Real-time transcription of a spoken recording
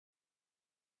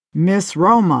Miss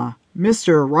Roma,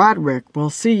 Mr. Roderick will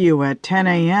see you at 10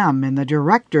 a.m. in the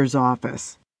director's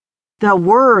office." The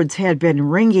words had been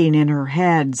ringing in her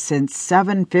head since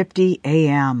 7:50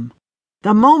 a.m.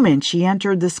 The moment she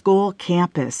entered the school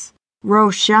campus,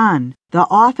 Roshan, the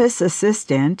office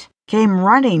assistant, came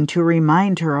running to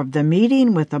remind her of the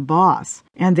meeting with the boss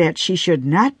and that she should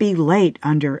not be late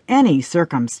under any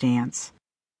circumstance.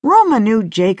 Roma knew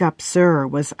Jacob Sir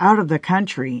was out of the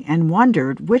country and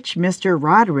wondered which Mr.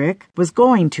 Roderick was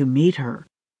going to meet her,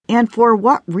 and for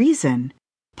what reason.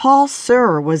 Paul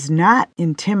Sir was not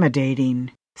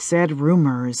intimidating, said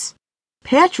rumors.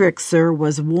 Patrick Sir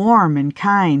was warm and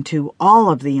kind to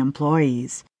all of the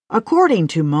employees, according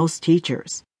to most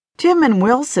teachers. Tim and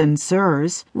Wilson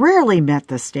Sirs rarely met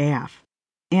the staff,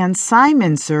 and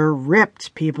Simon Sir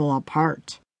ripped people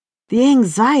apart. The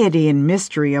anxiety and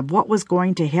mystery of what was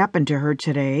going to happen to her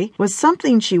today was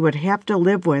something she would have to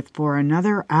live with for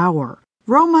another hour,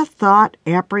 Roma thought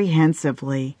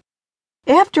apprehensively.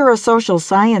 After a social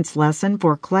science lesson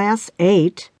for Class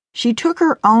 8, she took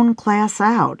her own class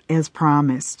out, as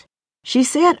promised. She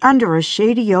sat under a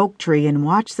shady oak tree and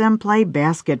watched them play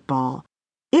basketball.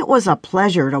 It was a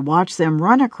pleasure to watch them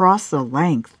run across the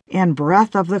length and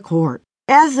breadth of the court,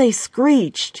 as they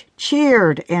screeched,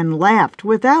 cheered, and laughed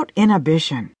without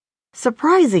inhibition.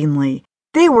 Surprisingly,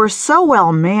 they were so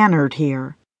well-mannered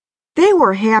here. They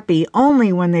were happy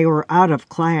only when they were out of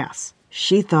class,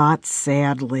 she thought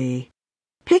sadly.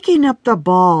 Picking up the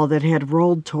ball that had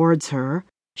rolled towards her,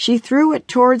 she threw it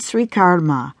towards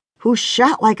Srikarma, who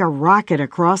shot like a rocket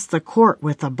across the court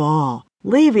with the ball,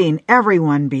 leaving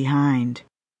everyone behind.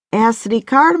 As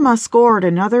Srikarma scored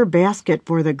another basket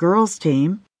for the girls'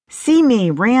 team, Simi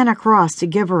ran across to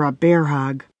give her a bear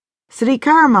hug.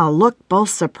 Srikarma looked both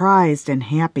surprised and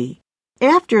happy.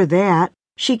 After that,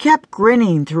 she kept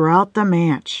grinning throughout the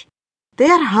match.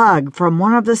 That hug from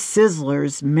one of the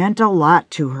Sizzlers meant a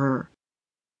lot to her.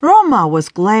 Roma was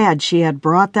glad she had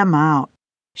brought them out.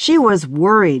 She was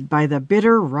worried by the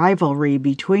bitter rivalry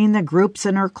between the groups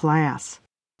in her class.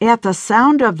 At the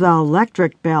sound of the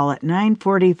electric bell at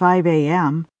 9:45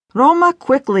 a.m., Roma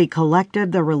quickly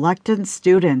collected the reluctant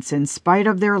students in spite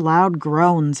of their loud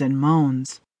groans and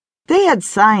moans. They had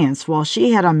science while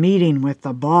she had a meeting with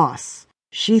the boss,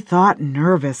 she thought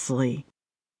nervously.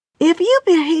 "If you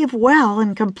behave well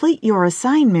and complete your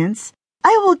assignments,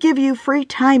 I will give you free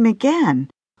time again,"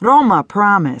 Roma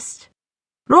promised.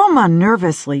 Roma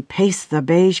nervously paced the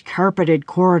beige-carpeted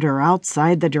corridor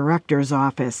outside the director's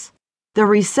office. The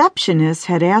receptionist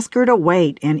had asked her to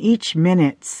wait, and each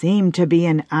minute seemed to be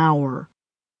an hour.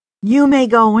 "You may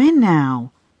go in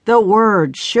now." The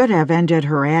words should have ended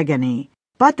her agony,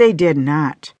 but they did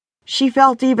not. She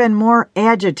felt even more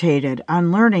agitated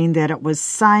on learning that it was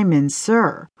Simon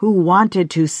Sir who wanted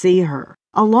to see her,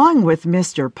 along with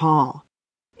Mr. Paul.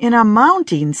 In a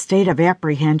mounting state of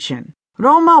apprehension,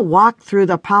 Roma walked through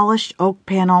the polished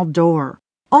oak-paneled door,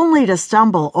 only to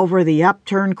stumble over the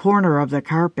upturned corner of the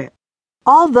carpet.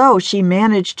 Although she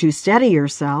managed to steady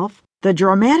herself, the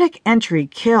dramatic entry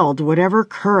killed whatever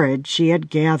courage she had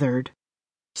gathered.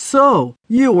 "So,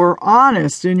 you were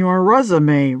honest in your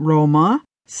resume, Roma,"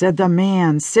 said the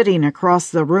man sitting across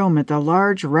the room at the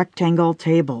large rectangle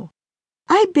table.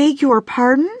 "I beg your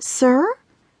pardon, sir?"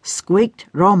 squeaked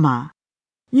Roma.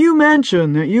 "You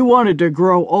mentioned that you wanted to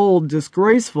grow old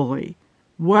disgracefully.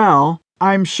 Well,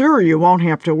 I'm sure you won't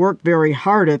have to work very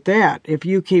hard at that if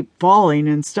you keep falling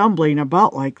and stumbling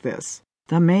about like this,"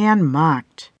 the man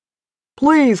mocked.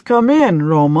 "Please come in,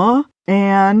 Roma,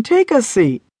 and take a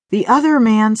seat." The other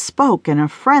man spoke in a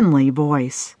friendly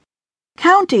voice.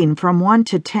 Counting from 1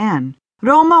 to 10,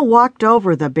 Roma walked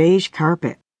over the beige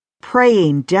carpet,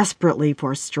 praying desperately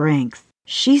for strength.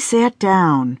 She sat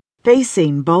down,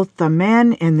 facing both the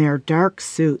men in their dark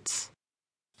suits.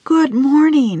 "Good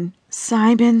morning,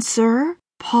 Simon, sir.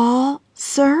 Paul,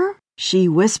 sir," she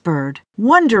whispered,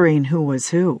 wondering who was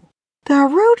who. "The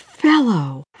rude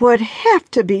fellow would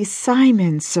have to be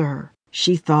Simon, sir,"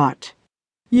 she thought.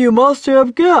 "You must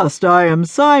have guessed I am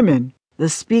Simon," the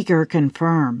speaker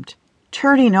confirmed,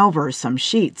 turning over some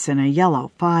sheets in a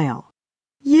yellow file.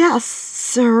 "Yes,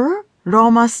 sir,"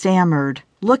 Roma stammered,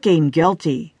 looking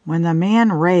guilty when the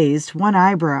man raised one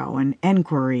eyebrow in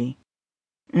enquiry.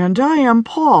 "And I am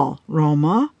Paul,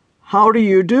 Roma. How do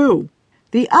you do?"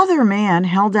 The other man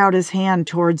held out his hand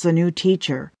towards the new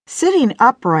teacher, sitting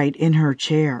upright in her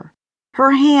chair.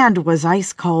 Her hand was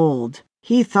ice cold,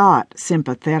 he thought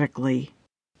sympathetically.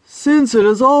 "Since it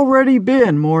has already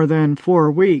been more than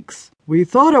 4 weeks, we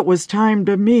thought it was time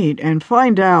to meet and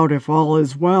find out if all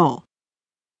is well.